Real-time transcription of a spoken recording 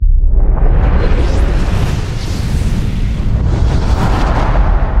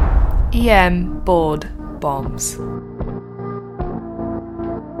EM board bombs.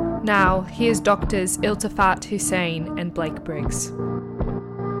 Now, here's doctors Iltafat Hussain and Blake Briggs.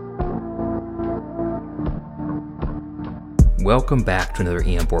 Welcome back to another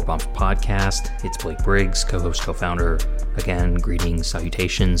EM Board Bombs podcast. It's Blake Briggs, co-host, co-founder. Again, greetings,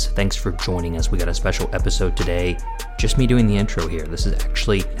 salutations. Thanks for joining us. We got a special episode today. Just me doing the intro here. This is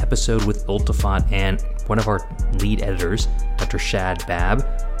actually an episode with Iltafat and one of our lead editors, Dr. Shad Babb.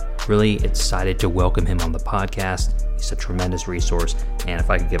 Really excited to welcome him on the podcast. He's a tremendous resource, and if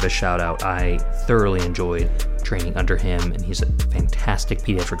I could give a shout out, I thoroughly enjoyed training under him, and he's a fantastic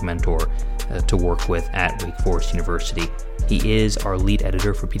pediatric mentor to work with at Wake Forest University. He is our lead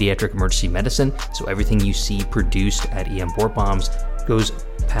editor for Pediatric Emergency Medicine, so everything you see produced at EM Board Bombs goes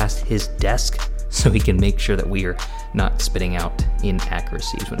past his desk, so he can make sure that we are not spitting out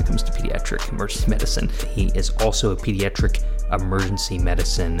inaccuracies when it comes to pediatric emergency medicine. He is also a pediatric emergency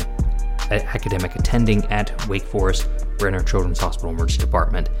medicine academic attending at Wake Forest Brenner Children's Hospital Emergency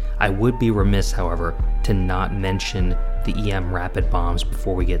Department. I would be remiss, however, to not mention the EM rapid bombs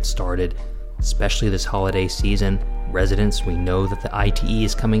before we get started, especially this holiday season. Residents, we know that the ITE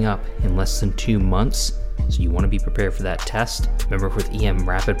is coming up in less than 2 months, so you want to be prepared for that test. Remember, with EM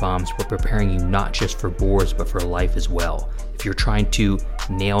rapid bombs, we're preparing you not just for boards, but for life as well. If you're trying to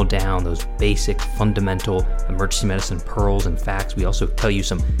nail down those basic, fundamental emergency medicine pearls and facts, we also tell you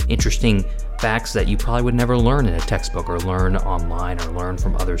some interesting facts that you probably would never learn in a textbook or learn online or learn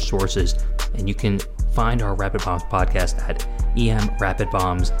from other sources. And you can find our Rapid Bombs podcast at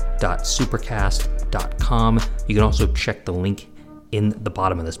emrapidbombs.supercast.com. You can also check the link in the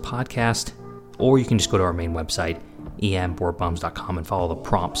bottom of this podcast, or you can just go to our main website, emboardbombs.com, and follow the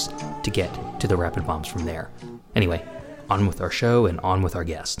prompts to get to the Rapid Bombs from there. Anyway, on with our show and on with our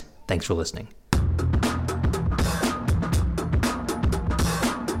guest. Thanks for listening.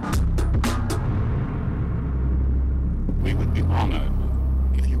 We would be honored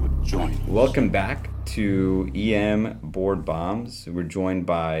if you would join us. Welcome back to EM Board Bombs. We're joined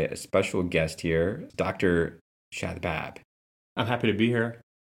by a special guest here, Dr. Shad Babb. I'm happy to be here.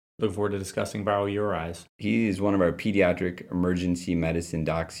 Look forward to discussing viral URIs. He is one of our pediatric emergency medicine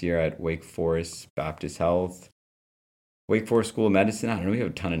docs here at Wake Forest Baptist Health. Wake Forest School of Medicine. I don't know, we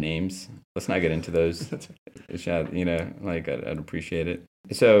have a ton of names. Let's not get into those. Shad, I'd appreciate it.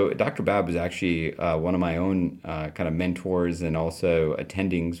 So Dr. Babb was actually one of my own kind of mentors and also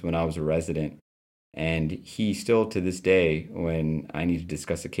attendings when I was a resident. And he still, to this day, when I need to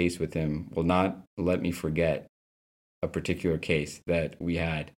discuss a case with him, will not let me forget a particular case that we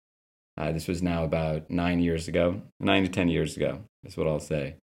had. This was now about 9 to 10 years ago, is what I'll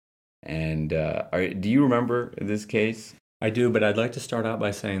say. And do you remember this case? I do, but I'd like to start out by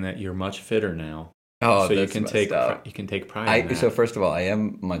saying that you're much fitter now. Oh, so that's you can take pride in that. So first of all, I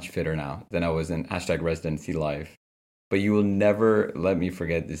am much fitter now than I was in #residency life. But you will never let me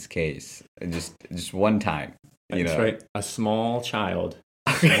forget this case. Just one time. That's right. A small child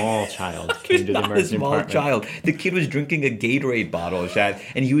came to the emergency department. Child. The kid was drinking a Gatorade bottle, Shad,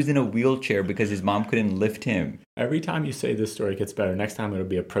 and he was in a wheelchair because his mom couldn't lift him. Every time you say this story, it gets better. Next time it'll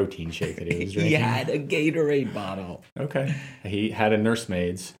be a protein shake that he was drinking. He had a Gatorade bottle. Okay. He had a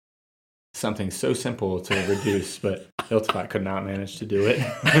nursemaid's. Something so simple to reduce, but Iltafat could not manage to do it.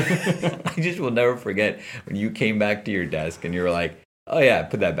 I just will never forget when you came back to your desk and you were like, "Oh yeah,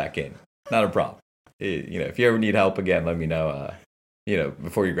 put that back in. Not a problem. If you ever need help again, let me know.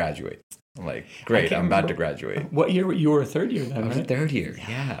 Before you graduate." I'm like, "Great, I'm about to graduate." What year? You were a third year then, I was a third year.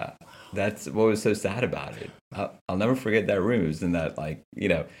 Yeah, that's what was so sad about it. I'll never forget that room. It was in that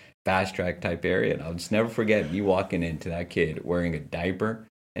fast track type area, and I'll just never forget me walking into that kid wearing a diaper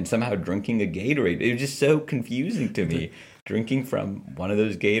and somehow drinking a Gatorade. It was just so confusing to me, drinking from one of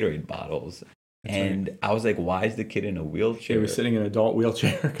those Gatorade bottles. That's and right. I was like, why is the kid in a wheelchair? He was sitting in an adult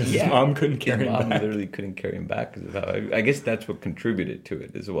wheelchair because his mom couldn't carry him back. His mom literally couldn't carry him back. I guess that's what contributed to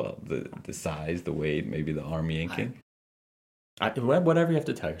it as well. The size, the weight, maybe the arm yanking. Whatever you have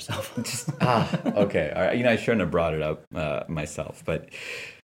to tell yourself. Okay. All right. I shouldn't have brought it up myself, but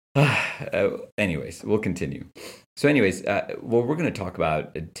anyways, we'll continue. So what we're going to talk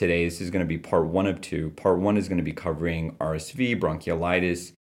about today, this is going to be part 1 of 2. Part 1 is going to be covering RSV,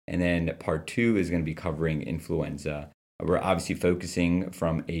 bronchiolitis, and then part 2 is going to be covering influenza. We're obviously focusing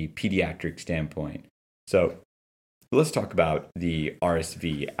from a pediatric standpoint. So let's talk about the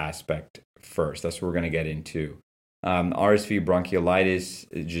RSV aspect first. That's what we're going to get into. RSV,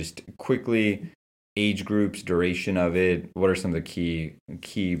 bronchiolitis, just quickly, age groups, duration of it. What are some of the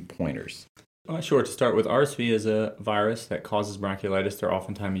key pointers? Sure. To start with, RSV is a virus that causes bronchiolitis. They're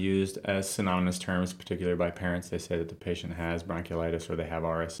oftentimes used as synonymous terms, particularly by parents. They say that the patient has bronchiolitis or they have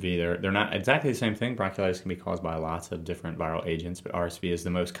RSV. They're not exactly the same thing. Bronchiolitis can be caused by lots of different viral agents, but RSV is the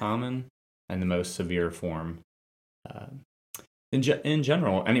most common and the most severe form. In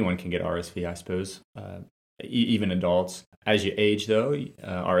general, anyone can get RSV, I suppose, even adults. As you age, though,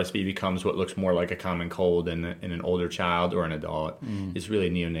 RSV becomes what looks more like a common cold in an older child or an adult. It's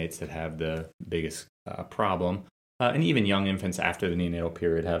really neonates that have the biggest problem. And even young infants after the neonatal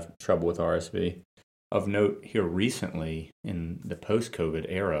period have trouble with RSV. Of note here recently, in the post-COVID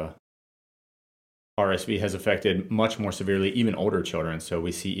era, RSV has affected much more severely even older children. So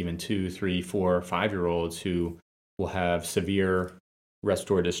we see even 2, 3, 4, 5-year-olds who will have severe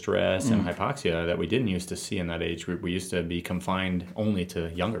respiratory distress and hypoxia that we didn't used to see in that age group. We used to be confined only to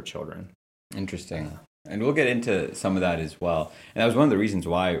younger children. Interesting. And we'll get into some of that as well. And that was one of the reasons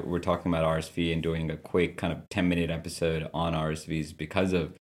why we're talking about RSV and doing a quick kind of 10-minute episode on RSVs because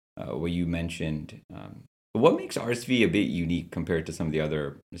of what you mentioned. What makes RSV a bit unique compared to some of the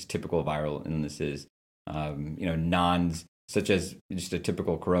other typical viral illnesses, nons such as just a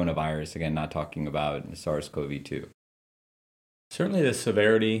typical coronavirus, again, not talking about SARS-CoV-2? Certainly the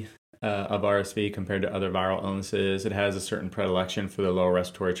severity of RSV compared to other viral illnesses, it has a certain predilection for the lower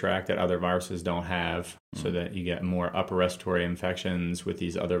respiratory tract that other viruses don't have, so that you get more upper respiratory infections with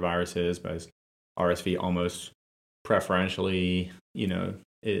these other viruses, but RSV almost preferentially,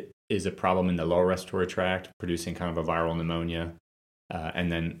 it is a problem in the lower respiratory tract, producing kind of a viral pneumonia.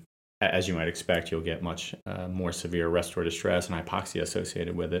 And then, as you might expect, you'll get much more severe respiratory distress and hypoxia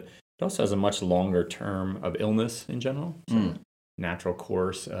associated with it. It also has a much longer term of illness in general. So natural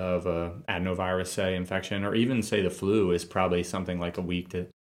course of adenovirus, say, infection, or even, say, the flu is probably something like a week to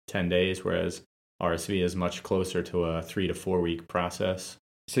 10 days, whereas RSV is much closer to a 3 to 4 week process.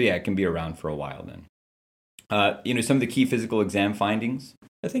 So yeah, it can be around for a while then. Some of the key physical exam findings?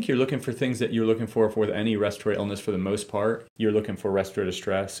 I think you're looking for things that you're looking for with any respiratory illness for the most part. You're looking for respiratory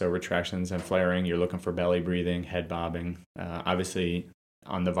distress, so retractions and flaring. You're looking for belly breathing, head bobbing. Obviously,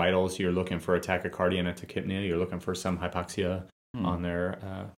 on the vitals, you're looking for tachycardia and tachypnea. You're looking for some hypoxia on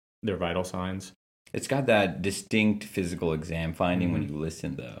their vital signs. It's got that distinct physical exam finding when you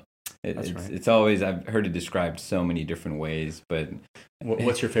listen, though. That's right. It's always, I've heard it described so many different ways, but...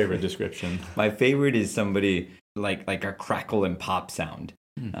 What's your favorite description? My favorite is somebody like a crackle and pop sound.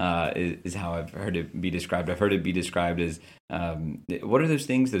 Is how I've heard it be described. I've heard it be described as what are those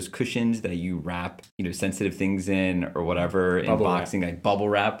things, those cushions that you wrap, sensitive things in or whatever in boxing, like bubble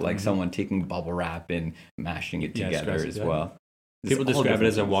wrap, like someone taking bubble wrap and mashing it together as well. People describe it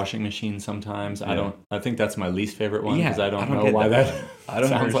as a washing machine sometimes. Yeah. I think that's my least favorite one because I don't know why that I don't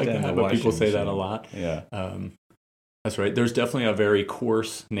sounds like understand that, the but people say machine. that a lot. Yeah. That's right. There's definitely a very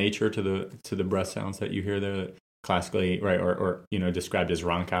coarse nature to the breath sounds that you hear there that classically, right, or described as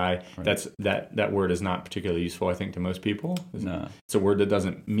rhonchi. Right. That word is not particularly useful, I think, to most people. No. It's a word that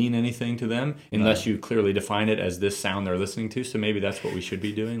doesn't mean anything to them unless you clearly define it as this sound they're listening to. So maybe that's what we should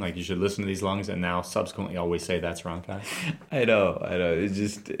be doing. Like you should listen to these lungs and now subsequently always say that's rhonchi. I know. It's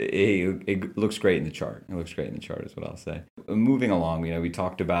just, it looks great in the chart. It looks great in the chart is what I'll say. Moving along, we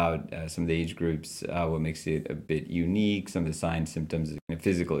talked about some of the age groups, what makes it a bit unique, some of the signs, symptoms,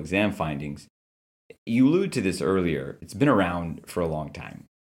 physical exam findings. You alluded to this earlier. It's been around for a long time.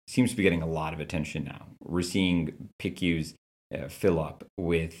 It seems to be getting a lot of attention now. We're seeing PICUs fill up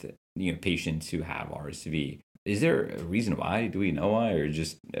with patients who have RSV. Is there a reason why? Do we know why, or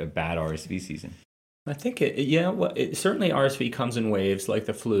just a bad RSV season? I think certainly RSV comes in waves like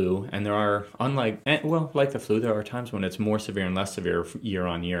the flu, and there are, like the flu, there are times when it's more severe and less severe year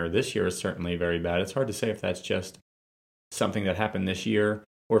on year. This year is certainly very bad. It's hard to say if that's just something that happened this year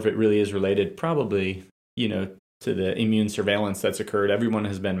or if it really is related, probably, to the immune surveillance that's occurred. Everyone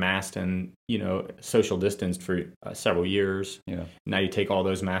has been masked and, social distanced for several years. Yeah. Now you take all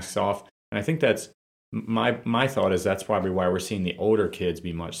those masks off. And I think that's my thought is that's probably why we're seeing the older kids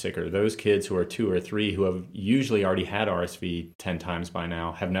be much sicker. Those kids who are 2 or 3 who have usually already had RSV 10 times by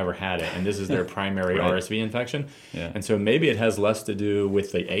now have never had it. And this is their primary right. RSV infection. Yeah. And so maybe it has less to do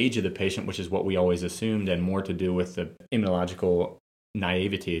with the age of the patient, which is what we always assumed, and more to do with the immunological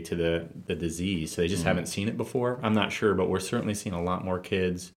naivety to the disease. So they just haven't seen it before. I'm not sure, but we're certainly seeing a lot more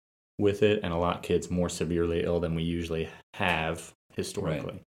kids with it and a lot of kids more severely ill than we usually have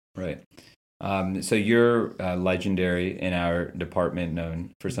historically. Right. So you're legendary in our department,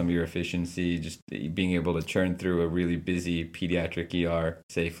 known for some of your efficiency, just being able to churn through a really busy pediatric ER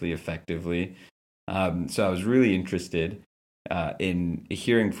safely, effectively. So I was really interested in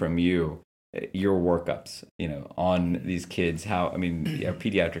hearing from you your workups, on these kids. Our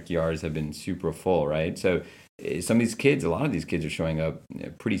pediatric ERs have been super full, right? So some of these kids, a lot of these kids are showing up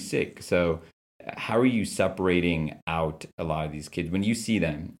pretty sick. So how are you separating out a lot of these kids when you see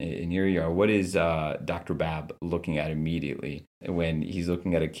them in your ER? What is Dr. Babb looking at immediately when he's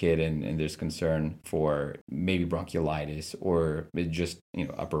looking at a kid and there's concern for maybe bronchiolitis or just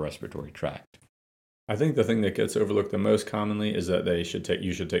upper respiratory tract? I think the thing that gets overlooked the most commonly is that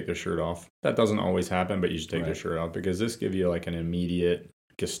you should take their shirt off. That doesn't always happen, but you should take their shirt off, because this gives you like an immediate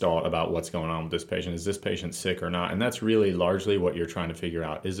gestalt about what's going on with this patient. Is this patient sick or not? And that's really largely what you're trying to figure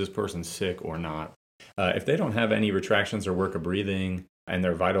out. Is this person sick or not? If they don't have any retractions or work of breathing and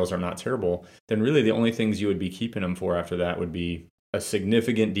their vitals are not terrible, then really the only things you would be keeping them for after that would be a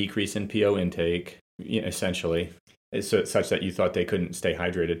significant decrease in PO intake, essentially, such that you thought they couldn't stay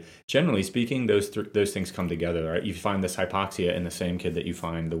hydrated. Generally speaking, those things come together, right? You find this hypoxia in the same kid that you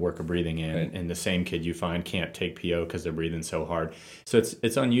find the work of breathing in, right, and the same kid you find can't take PO because they're breathing so hard. So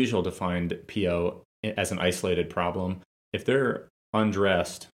it's unusual to find PO as an isolated problem. If they're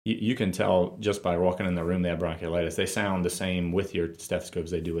undressed, you can tell just by walking in the room they have bronchiolitis. They sound the same with your stethoscope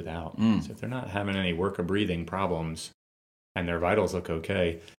as they do without. So if they're not having any work of breathing problems and their vitals look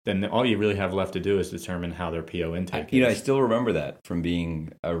okay, then all you really have left to do is determine how their PO intake is. I still remember that from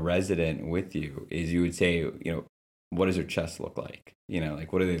being a resident with you, is you would say, what does their chest look like?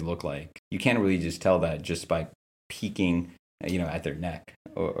 Like, what do they look like? You can't really just tell that just by peeking, at their neck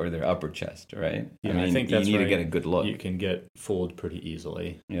or their upper chest, right? Yeah, I think that's you need right. to get a good look. You can get fooled pretty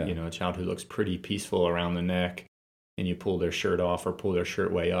easily. Yeah. A child who looks pretty peaceful around the neck, and you pull their shirt off or pull their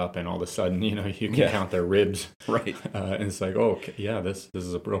shirt way up, and all of a sudden, you can count their ribs. Right. And it's like, oh, yeah, this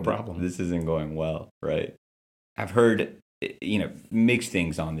is a real problem. This isn't going well, right? I've heard, mixed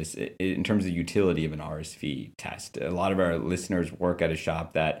things on this in terms of utility of an RSV test. A lot of our listeners work at a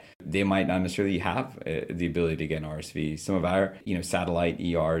shop that they might not necessarily have the ability to get an RSV. Some of our, satellite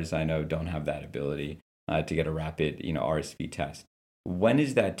ERs, I know, don't have that ability to get a rapid, RSV test. When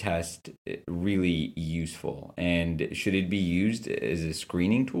is that test really useful? And should it be used as a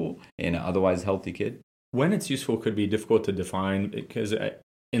screening tool in an otherwise healthy kid? When it's useful could be difficult to define, because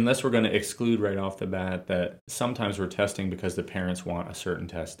unless we're going to exclude right off the bat that sometimes we're testing because the parents want a certain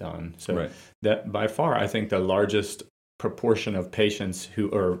test done. So that by far, I think the largest proportion of patients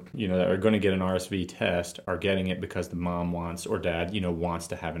who are, that are going to get an RSV test are getting it because the mom wants, or dad, wants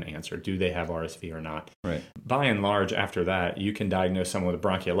to have an answer. Do they have RSV or not? Right. By and large, after that, you can diagnose someone with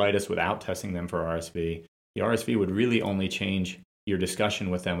bronchiolitis without testing them for RSV. The RSV would really only change your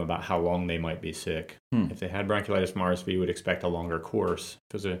discussion with them about how long they might be sick. If they had bronchiolitis from RSV, you would expect a longer course.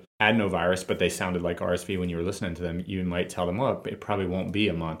 If it was an adenovirus, but they sounded like RSV when you were listening to them, you might tell them, well, it probably won't be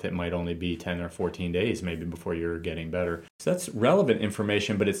a month. It might only be 10 or 14 days maybe before you're getting better. So that's relevant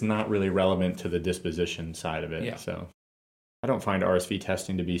information, but it's not really relevant to the disposition side of it. Yeah. So I don't find RSV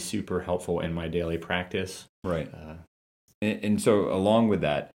testing to be super helpful in my daily practice. Right. And so along with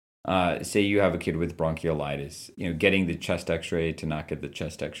that, say you have a kid with bronchiolitis, getting the chest x-ray to not get the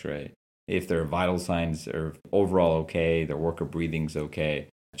chest x-ray. If their vital signs are overall okay, their work of breathing's okay,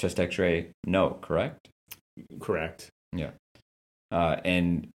 chest x-ray, no, correct? Correct. Yeah.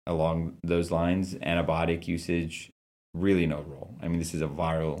 And along those lines, antibiotic usage, really no role. I mean, this is a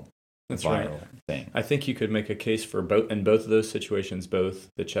viral thing. I think you could make a case for both of those situations, both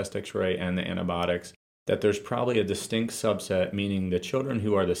the chest x-ray and the antibiotics, that there's probably a distinct subset, meaning the children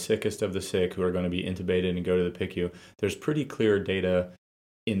who are the sickest of the sick, who are going to be intubated and go to the PICU, there's pretty clear data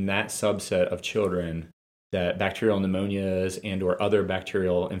in that subset of children that bacterial pneumonias and or other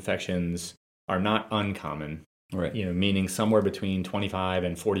bacterial infections are not uncommon. Right. Meaning somewhere between 25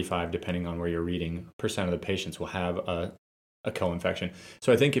 and 45, depending on where you're reading, % of the patients will have a co-infection.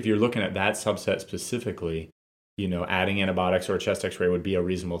 So I think if you're looking at that subset specifically, adding antibiotics or a chest x-ray would be a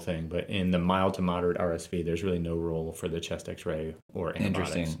reasonable thing. But in the mild to moderate RSV, there's really no role for the chest x-ray or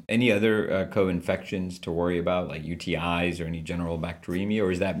antibiotics. Interesting. Any other co-infections to worry about, like UTIs or any general bacteremia,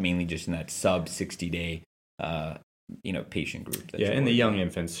 or is that mainly just in that sub 60-day patient group? In the young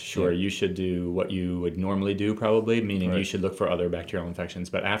infants, sure, you should do what you would normally do probably, meaning you should look for other bacterial infections.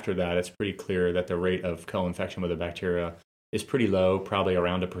 But after that, it's pretty clear that the rate of co-infection with a bacteria is pretty low, probably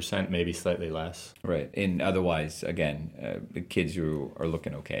around 1%, maybe slightly less. Right. And otherwise, again, the kids who are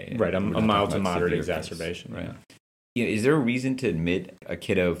looking okay. Right, a mild to moderate exacerbation. Right. Is there a reason to admit a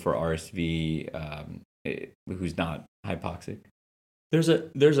kiddo for RSV who's not hypoxic? There's a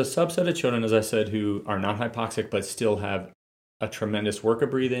subset of children, as I said, who are not hypoxic but still have a tremendous work of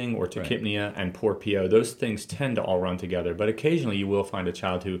breathing or tachypnea and poor PO. Those things tend to all run together, but occasionally you will find a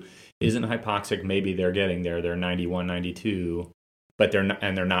child who isn't hypoxic. Maybe they're getting there, they're 91, 92, but they're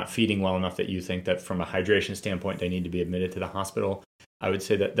not feeding well enough that you think that from a hydration standpoint they need to be admitted to the hospital. I would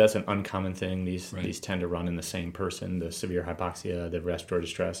say that that's an uncommon thing. These tend to run in the same person: the severe hypoxia, the respiratory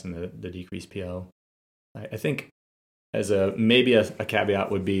distress, and the decreased PO. I think as a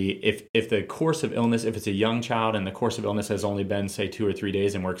caveat would be if the course of illness, if it's a young child and the course of illness has only been say 2 or 3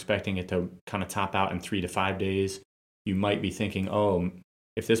 days and we're expecting it to kind of top out in 3 to 5 days, you might be thinking, oh,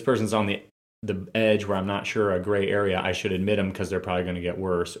 if this person's on the edge where I'm not sure, a gray area, I should admit them because they're probably going to get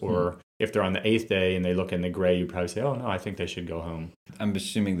worse. Or if they're on the 8th day and they look in the gray, you probably say, oh no, I think they should go home. I'm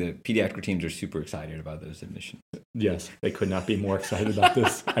assuming the pediatric teams are super excited about those admissions. Yes, they could not be more excited about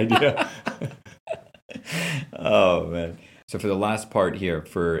this idea. Oh man. So for the last part here,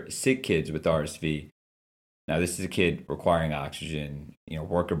 for sick kids with RSV, now this is a kid requiring oxygen,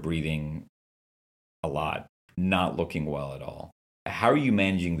 work of breathing a lot, not looking well at all. How are you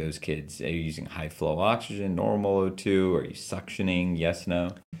managing those kids? Are you using high flow oxygen, normal O2? Are you suctioning? Yes, no?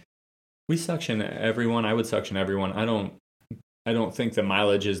 We suction everyone. I would suction everyone. I don't think the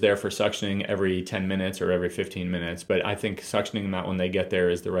mileage is there for suctioning every 10 minutes or every 15 minutes, but I think suctioning them out when they get there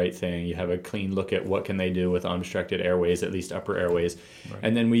is the right thing. You have a clean look at what can they do with unobstructed airways, at least upper airways. Right.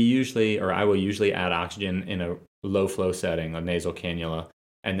 And then I will usually add oxygen in a low flow setting, a nasal cannula,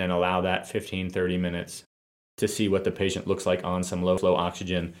 and then allow that 15, 30 minutes to see what the patient looks like on some low flow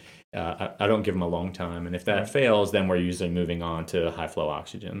oxygen. I don't give them a long time. And if that fails, then we're usually moving on to high flow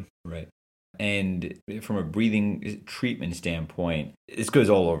oxygen. Right. And from a breathing treatment standpoint, this goes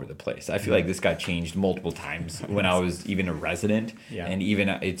all over the place. I feel like this got changed multiple times when I was even a resident. Yeah. And even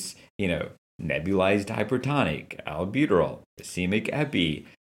it's, nebulized hypertonic, albuterol, racemic epi.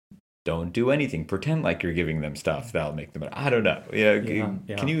 Don't do anything. Pretend like you're giving them stuff that'll make them. I don't know.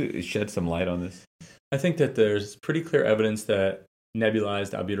 Can you shed some light on this? I think that there's pretty clear evidence that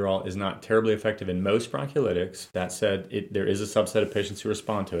nebulized albuterol is not terribly effective in most broncholytics. That said, there is a subset of patients who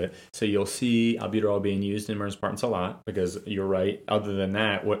respond to it. So you'll see albuterol being used in emergency departments a lot because you're right. Other than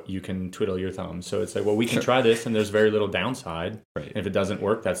that, what you can twiddle your thumbs. So it's like, well, we can try this and there's very little downside. Right. And if it doesn't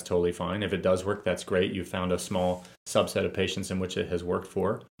work, that's totally fine. If it does work, that's great. You found a small subset of patients in which it has worked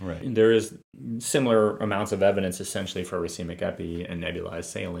for. Right. And there is similar amounts of evidence essentially for racemic epi and nebulized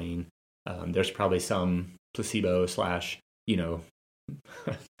saline. There's probably some placebo /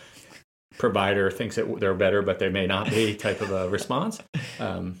 provider thinks that they're better, but they may not be type of a response.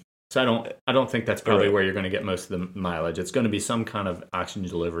 So I don't think that's probably where you're going to get most of the mileage. It's going to be some kind of oxygen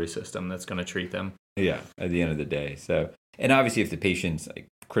delivery system that's going to treat them. Yeah, at the end of the day. So, and obviously, if the patient's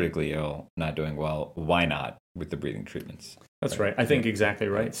critically ill, not doing well, why not with the breathing treatments? That's right. I think exactly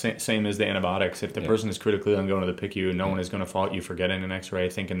right. Same as the antibiotics. If the person is critically ill and going to the PICU, no one is going to fault you for getting an x-ray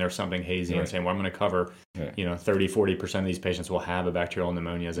thinking there's something hazy and saying, well, I'm going to cover, 30-40% of these patients will have a bacterial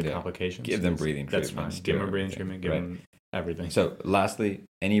pneumonia as a complication. Give them breathing treatments. That's fine. Give them breathing treatment. Give them everything. So lastly,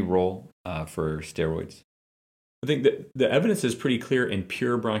 any role for steroids? I think that the evidence is pretty clear in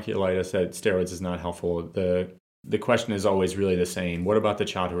pure bronchiolitis that steroids is not helpful. The question is always really the same. What about the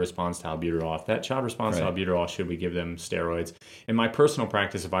child who responds to albuterol? If that child responds to albuterol, should we give them steroids? In my personal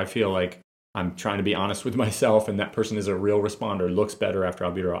practice, if I feel like I'm trying to be honest with myself and that person is a real responder, looks better after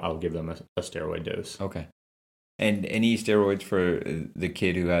albuterol, I'll give them a steroid dose. Okay. And any steroids for the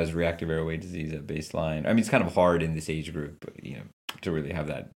kid who has reactive airway disease at baseline? I mean, it's kind of hard in this age group, to really have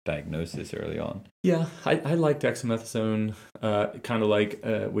that diagnosis early on. Yeah, I like dexamethasone, kind of like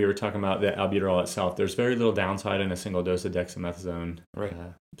we were talking about the albuterol itself. There's very little downside in a single dose of dexamethasone. Right.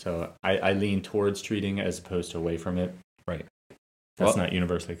 So I lean towards treating as opposed to away from it. Right. That's not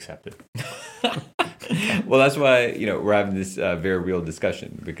universally accepted. Well, that's why, we're having this very real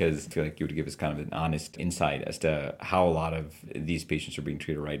discussion, because I feel like you would give us kind of an honest insight as to how a lot of these patients are being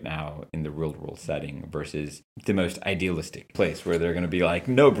treated right now in the real world setting versus the most idealistic place where they're going to be like,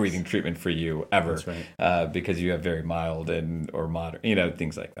 no breathing treatment for you ever. That's right. Because you have very mild or moderate,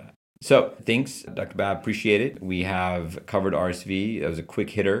 things like that. So thanks, Dr. Babb. Appreciate it. We have covered RSV. That was a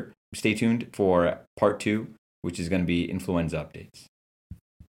quick hitter. Stay tuned for part 2, which is going to be influenza updates.